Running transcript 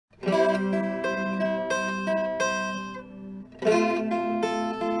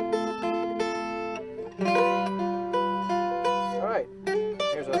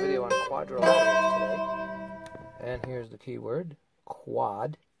here's the key word,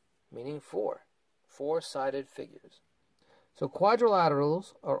 quad, meaning four. Four-sided figures. So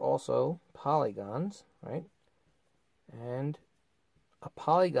quadrilaterals are also polygons, right? And a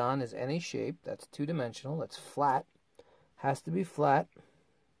polygon is any shape that's two-dimensional, that's flat, has to be flat,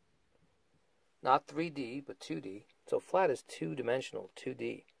 not 3D, but 2D. So flat is two-dimensional,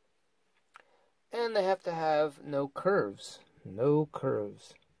 2D. And they have to have no curves,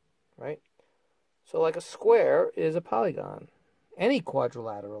 right? So like a square is a polygon. Any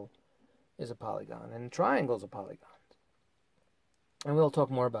quadrilateral is a polygon, and triangles are polygons. And we'll talk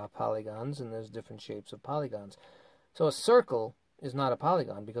more about polygons, and there's different shapes of polygons. So a circle is not a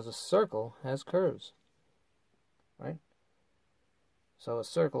polygon because a circle has curves, right? So a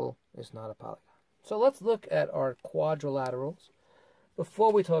circle is not a polygon. So let's look at our quadrilaterals.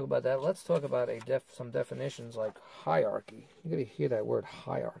 Before we talk about that, let's talk about some definitions like hierarchy. You're going to hear that word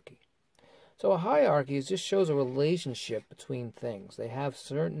hierarchy. So a hierarchy just shows a relationship between things. They have a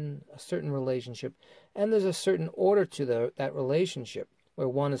certain relationship, and there's a certain order to that relationship where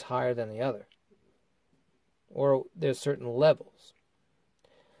one is higher than the other, or there's certain levels.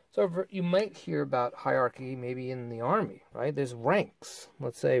 So you might hear about hierarchy maybe in the army, right? There's ranks.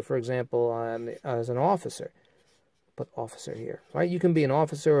 Let's say, for example, as an officer. Put officer here, right? You can be an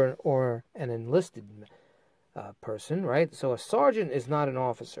officer or an enlisted person, right? So a sergeant is not an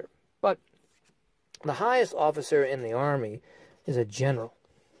officer, but the highest officer in the army is a general,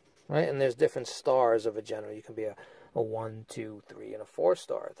 right? And there's different stars of a general. You can be a 1, 2, 3, and a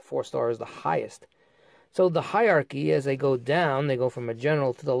 4-star. The 4-star is the highest. So the hierarchy, as they go down, they go from a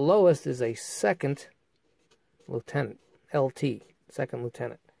general to the lowest is a second lieutenant, LT, second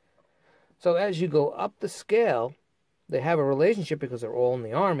lieutenant. So as you go up the scale, they have a relationship because they're all in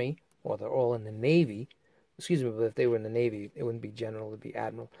the army, or they're all in the Navy. Excuse me, but if they were in the Navy, it wouldn't be general, it would be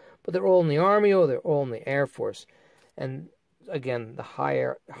admiral. But they're all in the Army or they're all in the Air Force. And again, the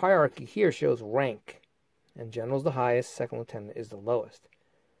hierarchy here shows rank. And general's the highest, second lieutenant is the lowest.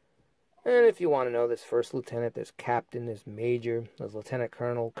 And if you want to know, there's first lieutenant, there's captain, there's major, there's lieutenant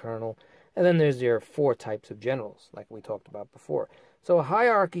colonel, colonel. And then there's your 4 types of generals, like we talked about before. So a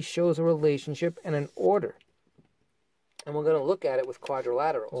hierarchy shows a relationship and an order. And we're going to look at it with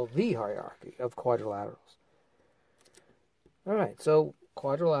quadrilaterals, or the hierarchy of quadrilaterals. All right, so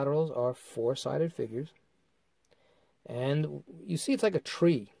quadrilaterals are 4-sided figures. And you see it's like a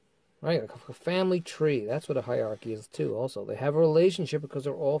tree, right? Like a family tree. That's what a hierarchy is too also. They have a relationship because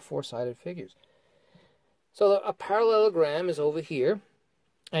they're all 4-sided figures. So a parallelogram is over here.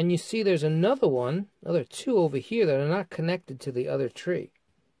 And you see there's another 2 over here that are not connected to the other tree.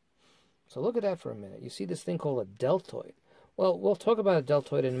 So look at that for a minute. You see this thing called a deltoid. Well, we'll talk about a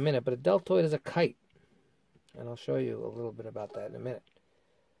deltoid in a minute, but a deltoid is a kite. And I'll show you a little bit about that in a minute.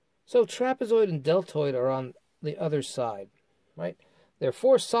 So trapezoid and deltoid are on the other side, right? They're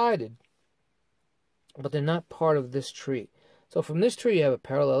 4-sided, but they're not part of this tree. So from this tree you have a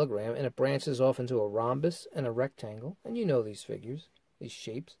parallelogram, and it branches off into a rhombus and a rectangle. And you know these figures, these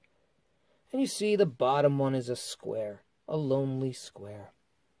shapes. And you see the bottom one is a square, a lonely square.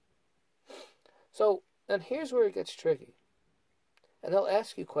 So, and here's where it gets tricky. And they'll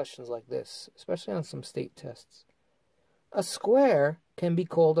ask you questions like this, especially on some state tests. A square can be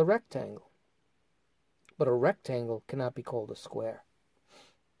called a rectangle, but a rectangle cannot be called a square.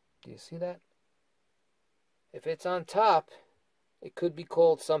 Do you see that? If it's on top, it could be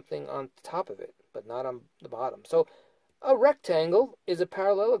called something on top of it, but not on the bottom. So a rectangle is a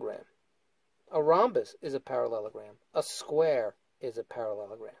parallelogram. A rhombus is a parallelogram. A square is a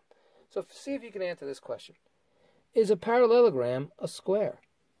parallelogram. So see if you can answer this question. Is a parallelogram a square?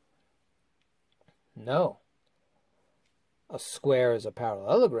 No. A square is a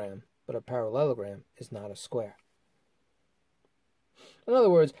parallelogram, but a parallelogram is not a square. In other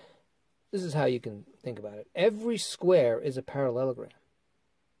words, this is how you can think about it. Every square is a parallelogram,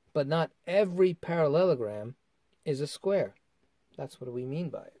 but not every parallelogram is a square. That's what we mean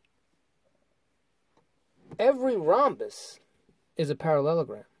by it. Every rhombus is a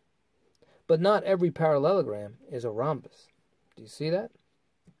parallelogram, but not every parallelogram is a rhombus. Do you see that?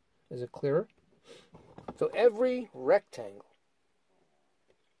 Is it clearer? So every rectangle.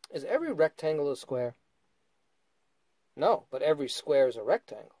 Is every rectangle a square? No, but every square is a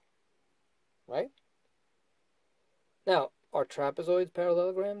rectangle. Right? Now, are trapezoids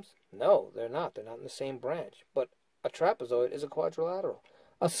parallelograms? No, they're not. They're not in the same branch. But a trapezoid is a quadrilateral.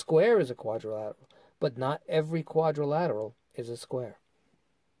 A square is a quadrilateral. But not every quadrilateral is a square.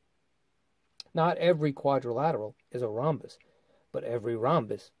 Not every quadrilateral is a rhombus, but every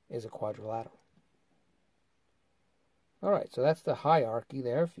rhombus is a quadrilateral. All right, so that's the hierarchy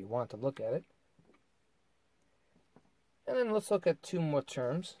there if you want to look at it. And then let's look at two more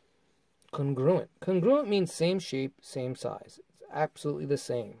terms. Congruent. Congruent means same shape, same size. It's absolutely the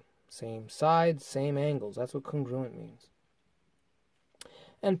same. Same sides, same angles. That's what congruent means.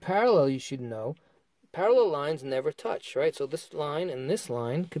 And parallel, you should know, parallel lines never touch, right? So this line and this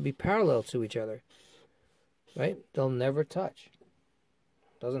line could be parallel to each other, right? They'll never touch.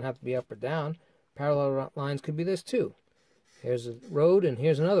 Doesn't have to be up or down. Parallel lines could be this too. Here's a road and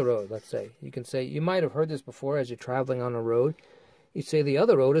here's another road, let's say. You can say, you might have heard this before as you're traveling on a road. You say the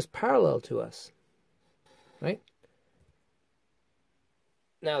other road is parallel to us, right?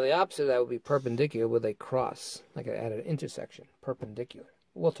 Now the opposite of that would be perpendicular, where they cross, like at an intersection, perpendicular.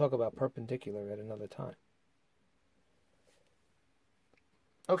 We'll talk about perpendicular at another time.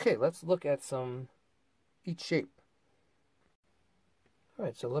 Okay, let's look at each shape. All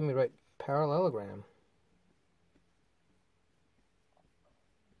right, so let me write parallelogram.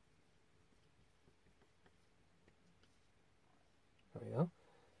 There we go.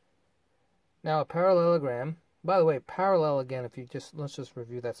 Now a parallelogram, by the way, parallel again, let's just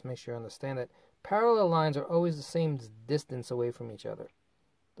review that to make sure you understand it. Parallel lines are always the same distance away from each other.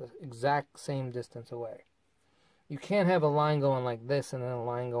 The exact same distance away. You can't have a line going like this and then a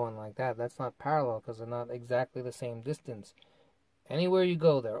line going like that. That's not parallel because they're not exactly the same distance. Anywhere you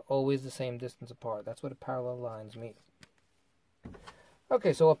go, they're always the same distance apart. That's what a parallel lines mean.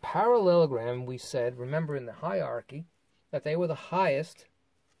 Okay, so a parallelogram, we said, remember in the hierarchy, that they were the highest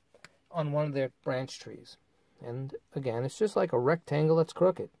on one of their branch trees. And again, it's just like a rectangle that's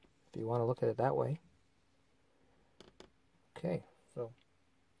crooked, if you want to look at it that way. Okay, so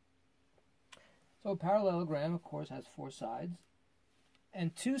a parallelogram, of course, has four sides.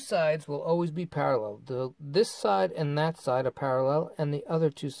 And two sides will always be parallel. This side and that side are parallel, and the other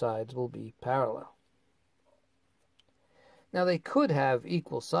two sides will be parallel. Now, they could have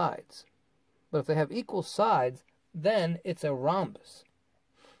equal sides. But if they have equal sides, then it's a rhombus.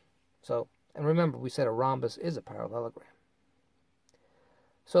 So, and remember, we said a rhombus is a parallelogram.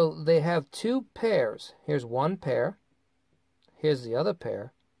 So they have two pairs. Here's one pair. Here's the other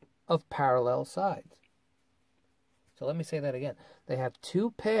pair of parallel sides. So let me say that again. They have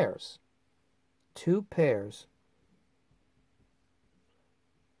two pairs of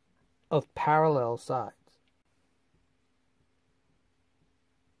parallel sides.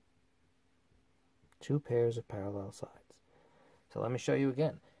 Two pairs of parallel sides. So let me show you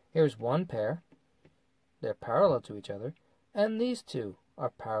again. Here's one pair. They're parallel to each other. And these two are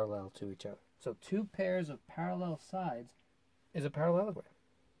parallel to each other. So two pairs of parallel sides is a parallelogram.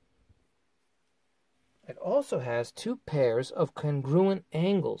 It also has two pairs of congruent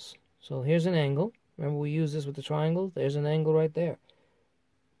angles. So here's an angle. Remember we used this with the triangle? There's an angle right there.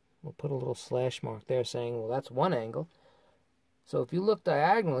 We'll put a little slash mark there saying, well, that's one angle. So if you look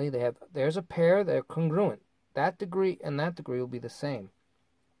diagonally, there's a pair, they're congruent. That degree and that degree will be the same.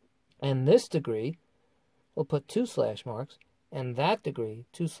 And this degree, we'll put two slash marks, and that degree,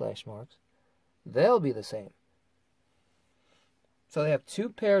 two slash marks, they'll be the same. So they have two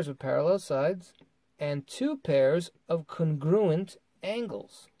pairs of parallel sides and two pairs of congruent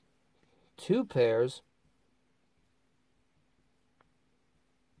angles. Two pairs.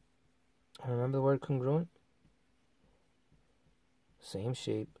 Remember the word congruent? Same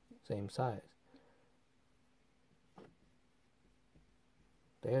shape, same size.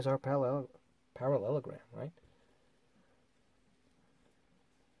 There's our parallelogram, right?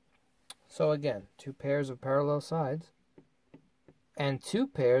 So again, two pairs of parallel sides and two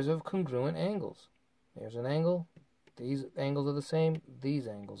pairs of congruent angles. There's an angle. These angles are the same. These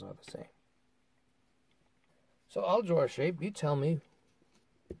angles are the same. So I'll draw a shape. You tell me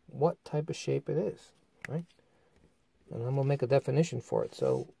what type of shape it is, right? And then we'll make a definition for it.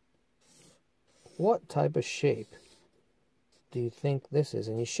 So what type of shape do you think this is?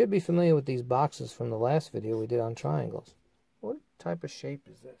 And you should be familiar with these boxes from the last video we did on triangles. What type of shape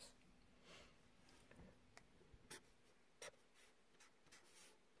is this?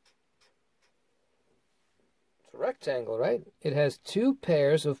 It's a rectangle, right? It has two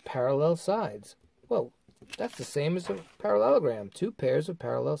pairs of parallel sides. Well, that's the same as a parallelogram. Two pairs of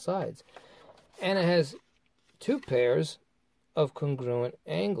parallel sides. And it has two pairs of congruent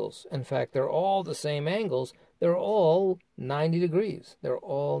angles. In fact, they're all the same angles. They're all 90 degrees. They're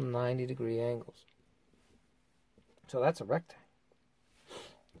all 90-degree angles. So that's a rectangle.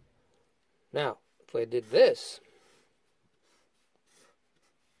 Now, if I did this,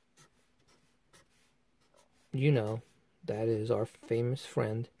 you know, that is our famous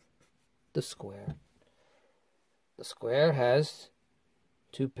friend, the square. The square has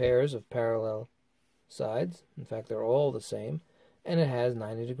two pairs of parallel sides. In fact, they're all the same. And it has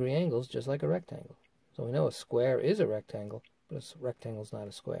 90-degree angles, just like a rectangle. So we know a square is a rectangle, but a rectangle is not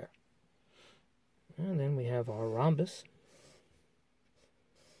a square. And then we have our rhombus.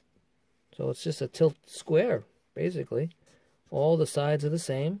 So it's just a tilt square, basically. All the sides are the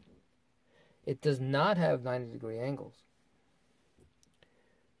same. It does not have 90-degree angles.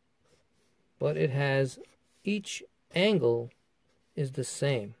 But it has, each angle is the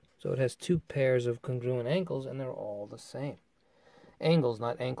same. So it has two pairs of congruent angles, and they're all the same. Angles,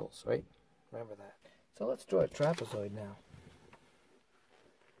 not ankles, right? Remember that. So let's draw a trapezoid now.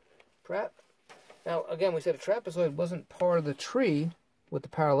 Now, again, we said a trapezoid wasn't part of the tree with the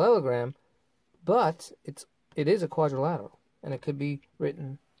parallelogram, but it is a quadrilateral, and it could be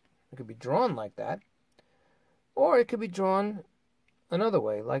written, it could be drawn like that, or it could be drawn another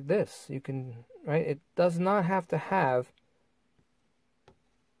way, like this. You can, right? It does not have to have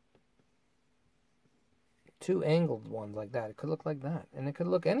two angled ones like that. It could look like that, and it could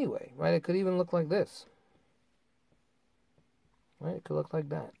look anyway, right? It could even look like this, right? It could look like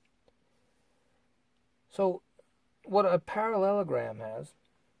that. So what a parallelogram has,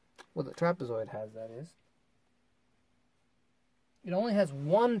 what the trapezoid has, that is, it only has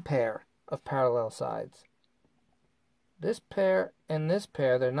one pair of parallel sides. This pair and this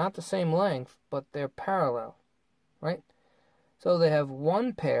pair, they're not the same length, but they're parallel, right? So they have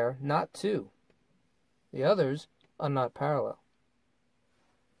one pair, not two. The others are not parallel.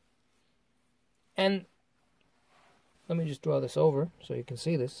 And let me just draw this over so you can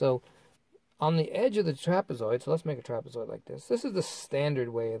see this. So on the edge of the trapezoid, so let's make a trapezoid like this. This is the standard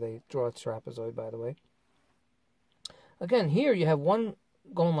way they draw a trapezoid, by the way. Again, here you have one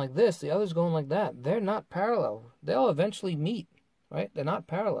going like this, the other's going like that. They're not parallel. They'll eventually meet, right? They're not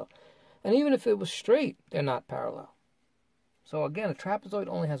parallel. And even if it was straight, they're not parallel. So again, a trapezoid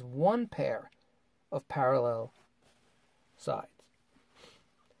only has one pair of parallel sides.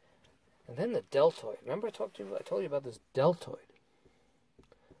 And then the deltoid. Remember I told you about this deltoid.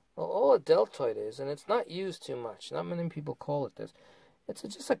 Well, all a deltoid is, and it's not used too much, not many people call it this, it's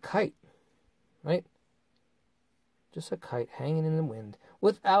just a kite, right? Just a kite hanging in the wind,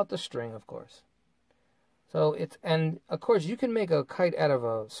 without the string, of course. So it's, and of course you can make a kite out of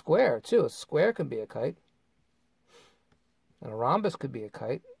a square too. A square can be a kite, and a rhombus could be a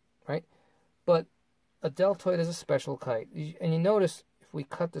kite, right? But a deltoid is a special kite. And you notice, if we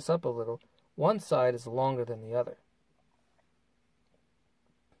cut this up a little, one side is longer than the other.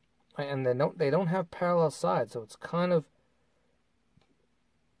 And they don't have parallel sides, so it's kind of,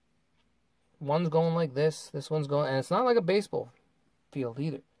 one's going like this one's going, and it's not like a baseball field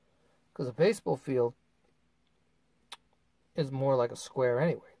either, because a baseball field is more like a square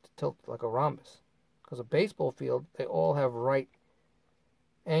anyway, to tilt like a rhombus, because a baseball field, they all have right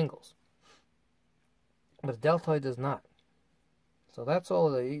angles, but a deltoid does not. So that's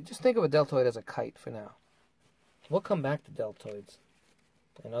all. Just think of a deltoid as a kite for now. We'll come back to deltoids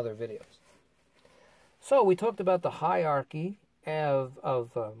in other videos. So we talked about the hierarchy of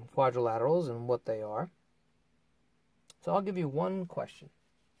quadrilaterals and what they are. So I'll give you one question.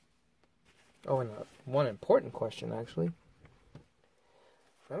 Oh, and one important question, actually.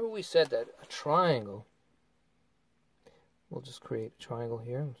 Remember we said that a triangle, we'll just create a triangle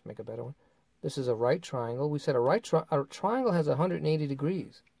here. Let's make a better one. This is a right triangle. We said a triangle has 180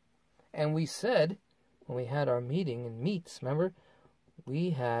 degrees. And we said, when we had our meeting in meets, remember,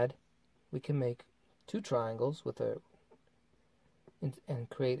 we can make two triangles with and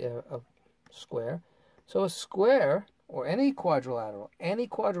create a square. So a square, or any quadrilateral,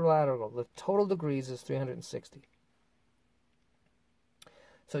 the total degrees is 360.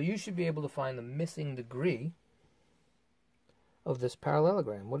 So you should be able to find the missing degree of this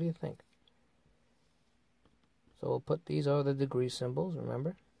parallelogram. What do you think? So we'll put, these are the degree symbols,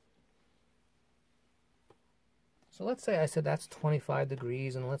 remember? So let's say I said that's 25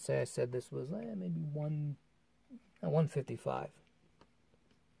 degrees, and let's say I said this was maybe 155.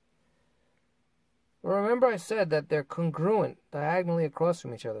 Well, remember I said that they're congruent diagonally across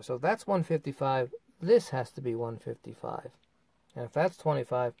from each other. So if that's 155, this has to be 155. And if that's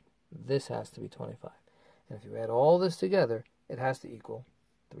 25, this has to be 25. And if you add all this together, it has to equal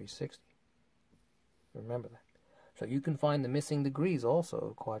 360. Remember that. So you can find the missing degrees also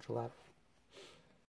of quadrilateral.